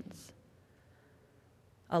conditions.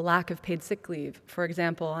 A lack of paid sick leave, for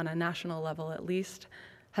example, on a national level at least,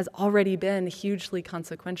 has already been hugely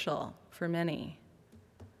consequential for many.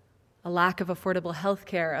 A lack of affordable health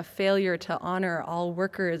care, a failure to honor all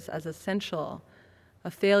workers as essential,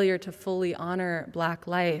 a failure to fully honor Black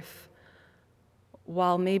life,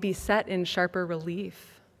 while maybe set in sharper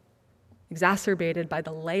relief, exacerbated by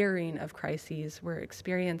the layering of crises we're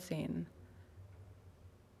experiencing.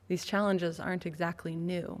 These challenges aren't exactly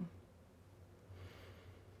new.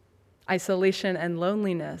 Isolation and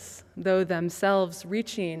loneliness, though themselves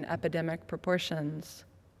reaching epidemic proportions,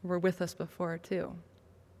 were with us before too.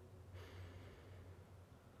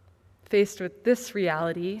 Faced with this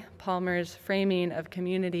reality, Palmer's framing of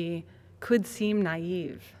community could seem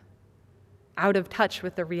naive, out of touch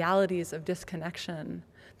with the realities of disconnection,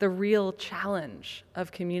 the real challenge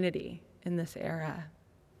of community in this era.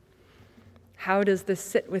 How does this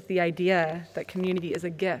sit with the idea that community is a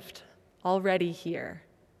gift already here,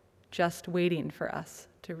 just waiting for us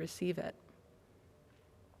to receive it?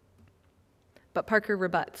 But Parker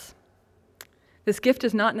rebuts. This gift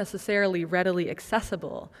is not necessarily readily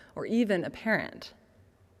accessible or even apparent.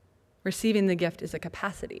 Receiving the gift is a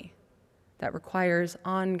capacity that requires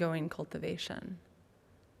ongoing cultivation.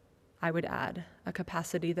 I would add, a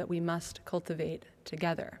capacity that we must cultivate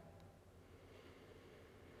together.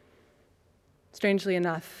 Strangely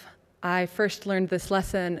enough, I first learned this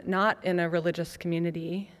lesson not in a religious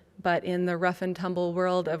community, but in the rough and tumble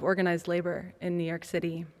world of organized labor in New York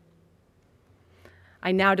City.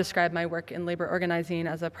 I now describe my work in labor organizing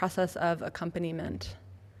as a process of accompaniment,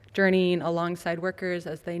 journeying alongside workers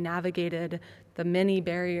as they navigated the many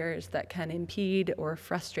barriers that can impede or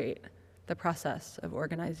frustrate the process of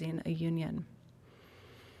organizing a union.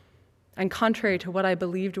 And contrary to what I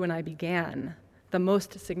believed when I began, the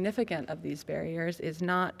most significant of these barriers is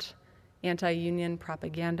not anti-union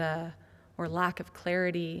propaganda or lack of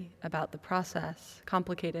clarity about the process,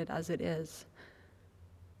 complicated as it is.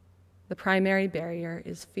 The primary barrier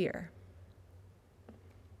is fear.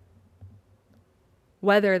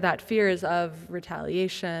 Whether that fear is of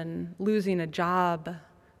retaliation, losing a job,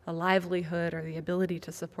 a livelihood, or the ability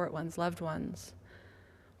to support one's loved ones,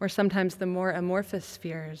 or sometimes the more amorphous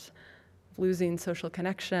fears of losing social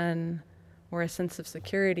connection, or a sense of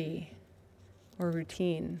security, or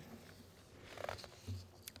routine.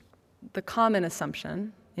 The common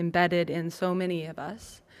assumption, embedded in so many of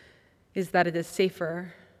us, is that it is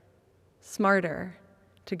safer, smarter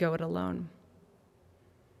to go it alone.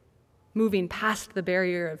 Moving past the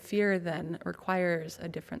barrier of fear, then, requires a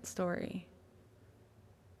different story.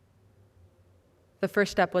 The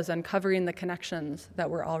first step was uncovering the connections that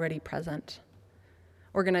were already present.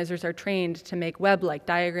 Organizers are trained to make web-like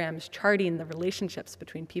diagrams charting the relationships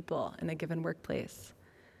between people in a given workplace.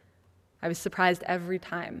 I was surprised every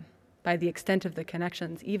time by the extent of the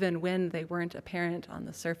connections, even when they weren't apparent on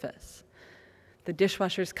the surface. The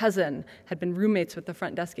dishwasher's cousin had been roommates with the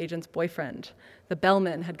front desk agent's boyfriend. The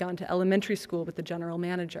bellman had gone to elementary school with the general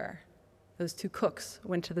manager. Those 2 cooks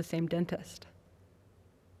went to the same dentist.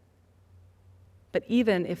 But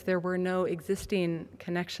even if there were no existing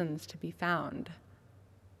connections to be found,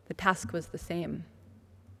 the task was the same.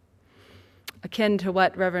 Akin to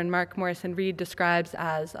what Reverend Mark Morrison Reed describes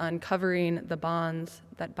as uncovering the bonds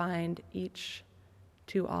that bind each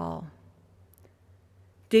to all.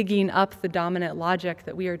 Digging up the dominant logic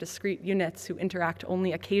that we are discrete units who interact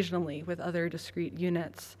only occasionally with other discrete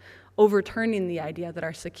units, overturning the idea that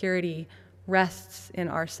our security rests in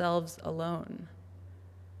ourselves alone,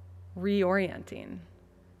 reorienting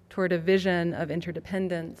toward a vision of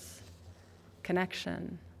interdependence,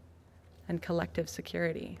 connection, and collective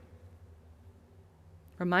security,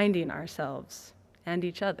 reminding ourselves and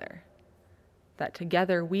each other that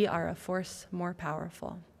together we are a force more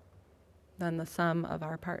powerful than the sum of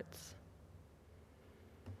our parts.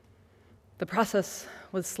 The process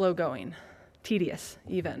was slow going, tedious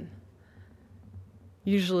even.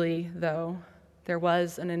 Usually, though, there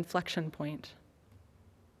was an inflection point,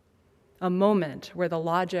 a moment where the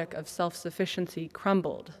logic of self-sufficiency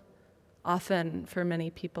crumbled, often for many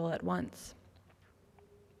people at once.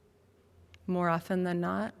 More often than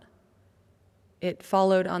not, it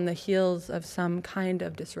followed on the heels of some kind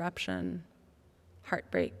of disruption,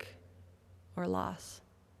 heartbreak, or loss.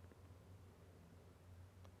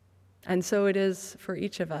 And so it is for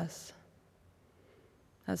each of us,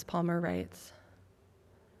 as Palmer writes.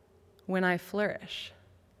 When I flourish,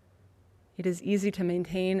 it is easy to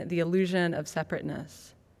maintain the illusion of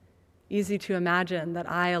separateness, easy to imagine that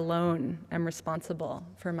I alone am responsible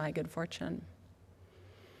for my good fortune.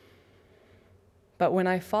 But when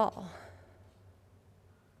I fall,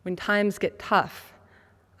 when times get tough,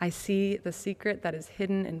 I see the secret that is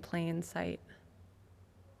hidden in plain sight.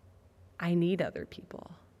 I need other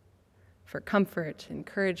people for comfort,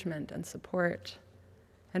 encouragement, and support,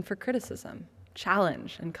 and for criticism,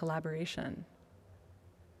 challenge, and collaboration.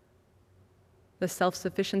 The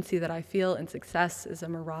self-sufficiency that I feel in success is a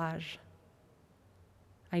mirage.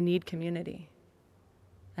 I need community,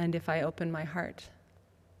 and if I open my heart,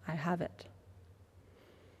 I have it.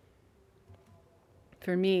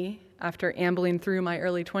 For me, after ambling through my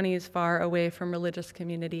early 20s far away from religious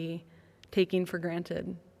community, taking for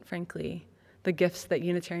granted, frankly, the gifts that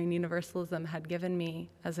Unitarian Universalism had given me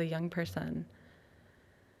as a young person,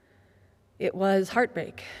 it was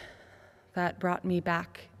heartbreak that brought me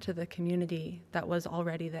back to the community that was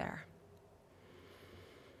already there.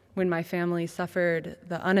 When my family suffered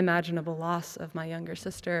the unimaginable loss of my younger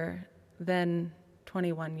sister, then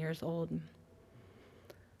 21 years old,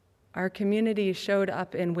 our community showed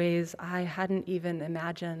up in ways I hadn't even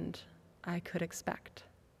imagined I could expect.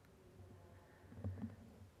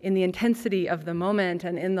 In the intensity of the moment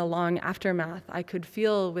and in the long aftermath, I could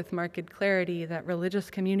feel with marked clarity that religious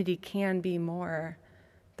community can be more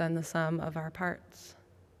than the sum of our parts.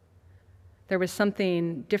 There was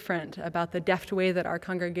something different about the deft way that our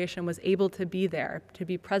congregation was able to be there, to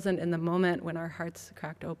be present in the moment when our hearts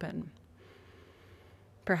cracked open.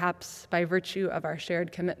 Perhaps by virtue of our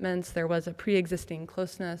shared commitments, there was a pre-existing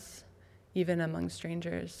closeness, even among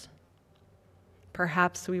strangers.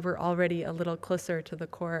 Perhaps we were already a little closer to the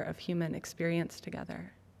core of human experience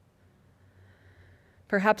together.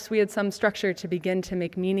 Perhaps we had some structure to begin to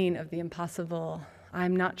make meaning of the impossible.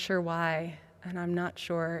 I'm not sure why, and I'm not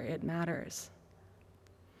sure it matters.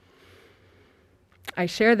 I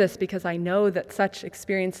share this because I know that such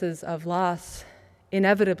experiences of loss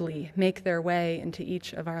inevitably make their way into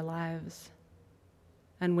each of our lives.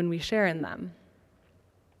 And when we share in them,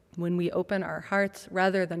 when we open our hearts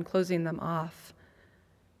rather than closing them off,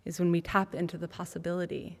 is when we tap into the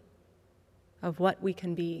possibility of what we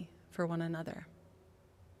can be for one another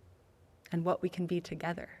and what we can be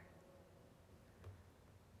together.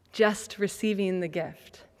 Just receiving the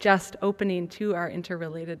gift, just opening to our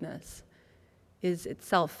interrelatedness is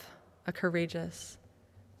itself a courageous,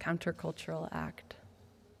 countercultural act.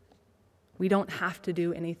 We don't have to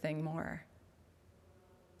do anything more.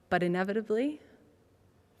 But inevitably,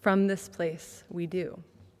 from this place, we do.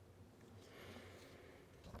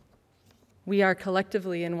 We are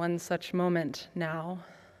collectively in one such moment now,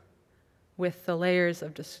 with the layers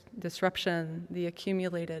of disruption, the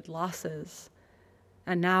accumulated losses,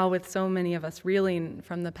 and now with so many of us reeling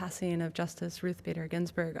from the passing of Justice Ruth Bader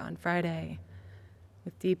Ginsburg on Friday,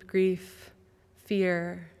 with deep grief,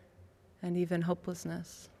 fear, and even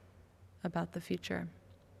hopelessness about the future.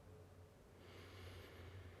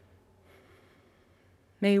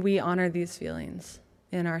 May we honor these feelings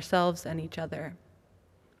in ourselves and each other,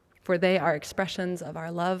 for they are expressions of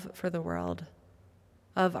our love for the world,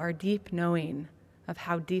 of our deep knowing of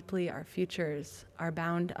how deeply our futures are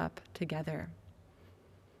bound up together.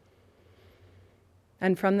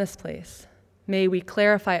 And from this place, may we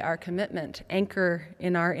clarify our commitment, anchor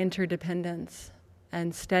in our interdependence,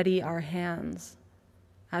 and steady our hands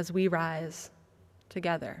as we rise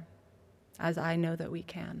together, as I know that we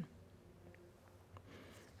can.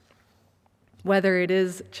 Whether it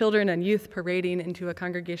is children and youth parading into a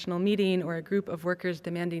congregational meeting or a group of workers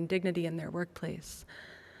demanding dignity in their workplace,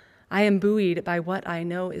 I am buoyed by what I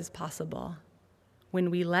know is possible when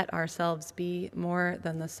we let ourselves be more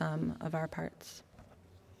than the sum of our parts.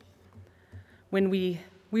 When we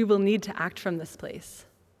will need to act from this place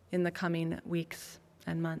in the coming weeks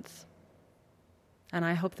and months. And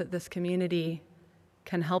I hope that this community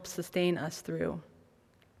can help sustain us through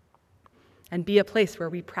and be a place where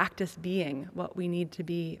we practice being what we need to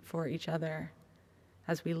be for each other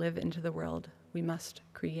as we live into the world we must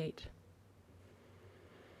create.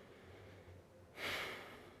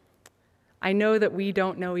 I know that we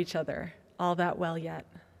don't know each other all that well yet.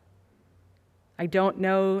 I don't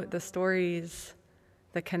know the stories,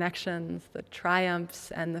 the connections, the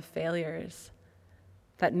triumphs, and the failures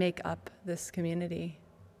that make up this community,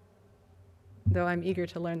 though I'm eager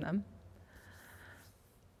to learn them.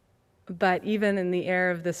 But even in the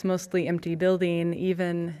air of this mostly empty building,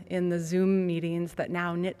 even in the Zoom meetings that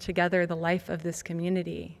now knit together the life of this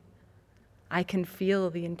community, I can feel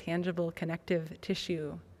the intangible connective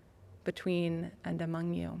tissue between and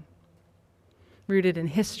among you, rooted in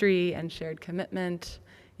history and shared commitment,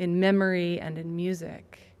 in memory and in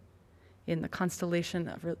music, in the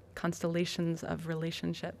constellations of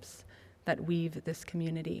relationships that weave this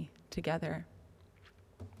community together.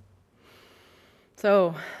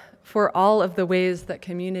 So, for all of the ways that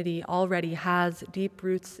community already has deep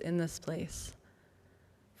roots in this place,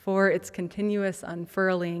 for its continuous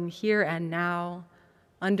unfurling here and now,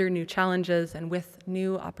 under new challenges and with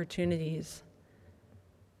new opportunities,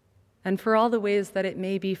 and for all the ways that it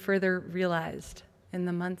may be further realized in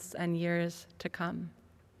the months and years to come.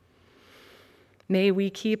 May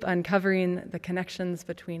we keep uncovering the connections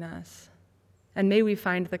between us, and may we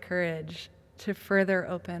find the courage to further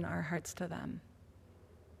open our hearts to them,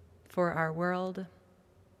 for our world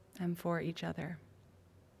and for each other.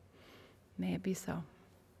 May it be so.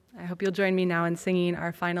 I hope you'll join me now in singing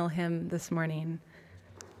our final hymn this morning,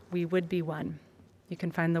 We Would Be One. You can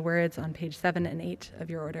find the words on page 7 and 8 of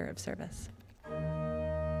your order of service.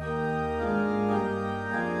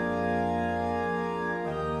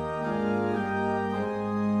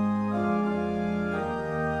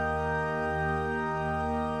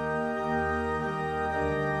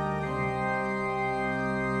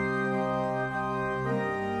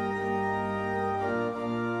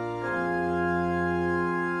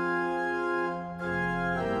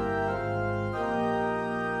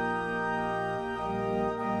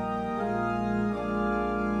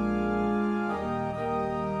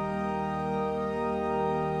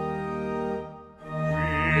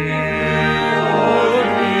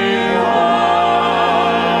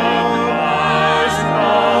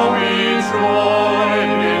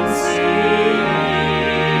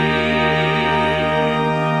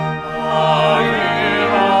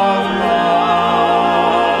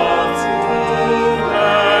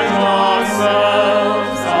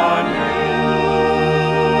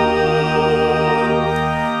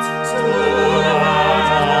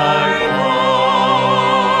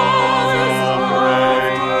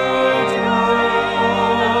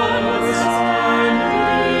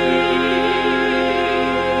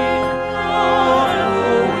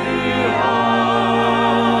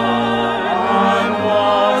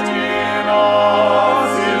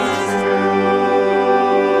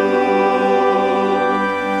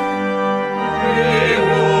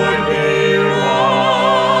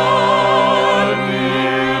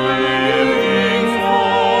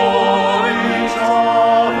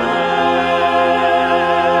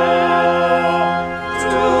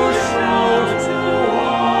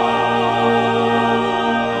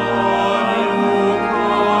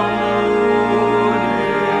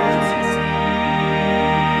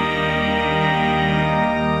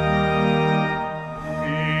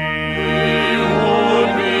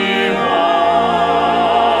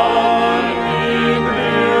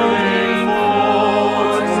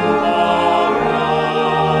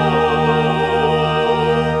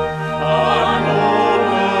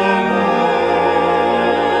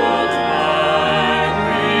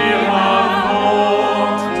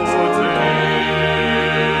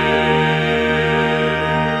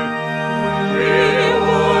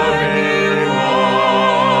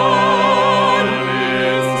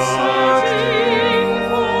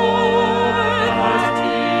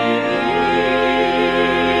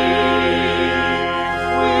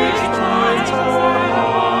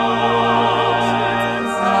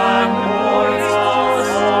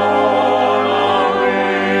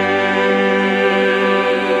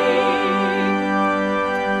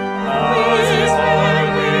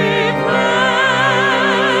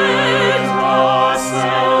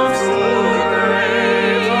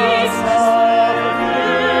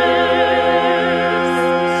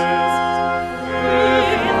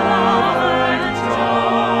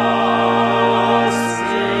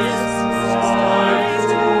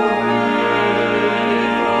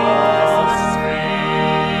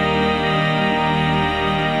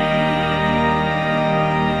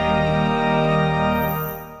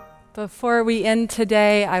 Before we end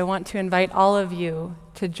today, I want to invite all of you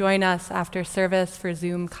to join us after service for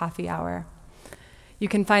Zoom coffee hour. You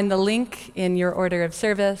can find the link in your order of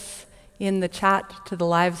service, in the chat to the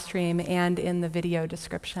live stream, and in the video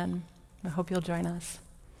description. I hope you'll join us.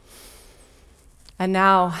 And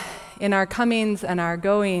now, in our comings and our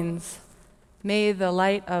goings, may the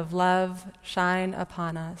light of love shine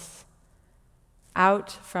upon us, out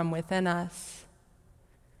from within us,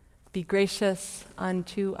 be gracious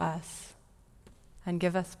unto us, and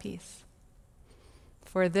give us peace.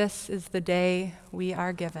 For this is the day we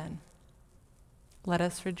are given. Let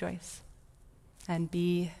us rejoice and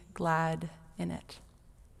be glad in it.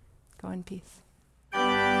 Go in peace.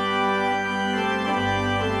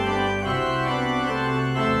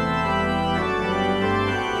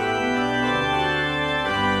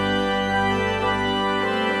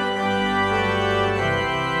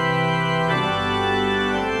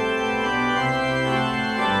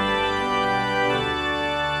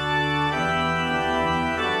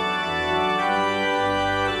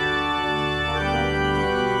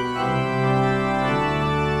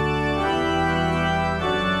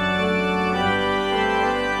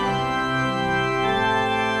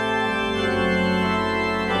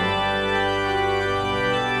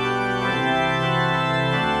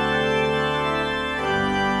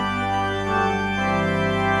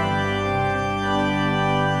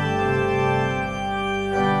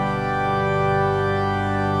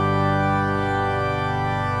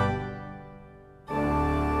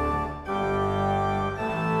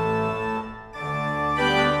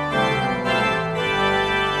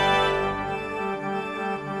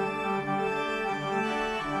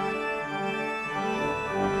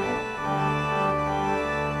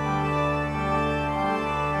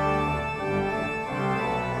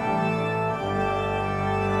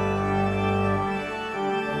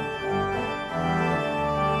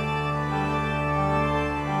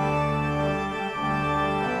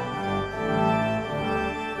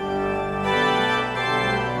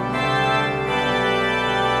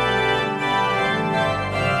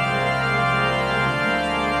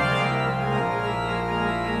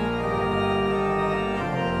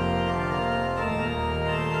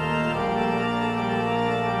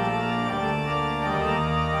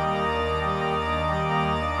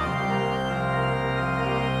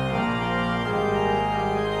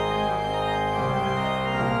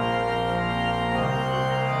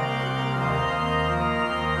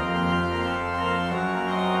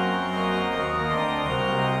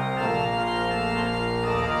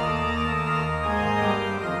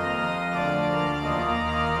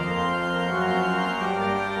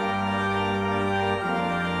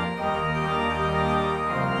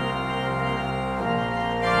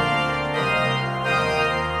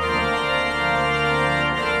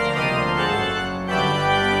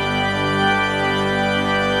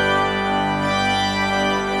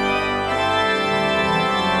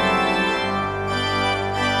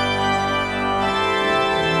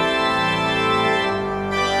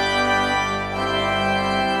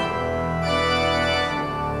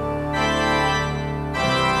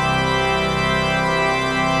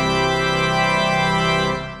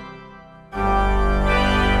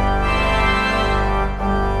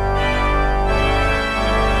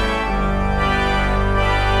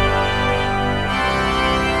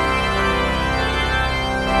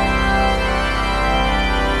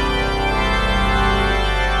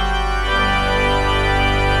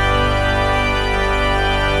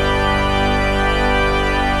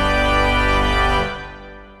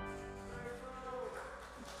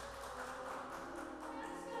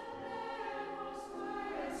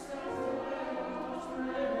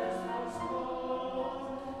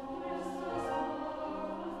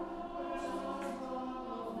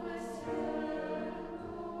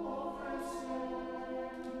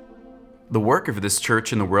 The work of this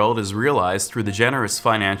church in the world is realized through the generous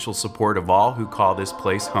financial support of all who call this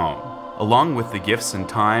place home. Along with the gifts and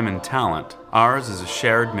time and talent, ours is a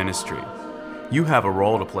shared ministry. You have a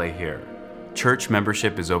role to play here. Church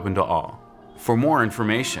membership is open to all. For more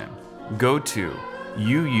information, go to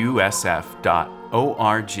uusf.org.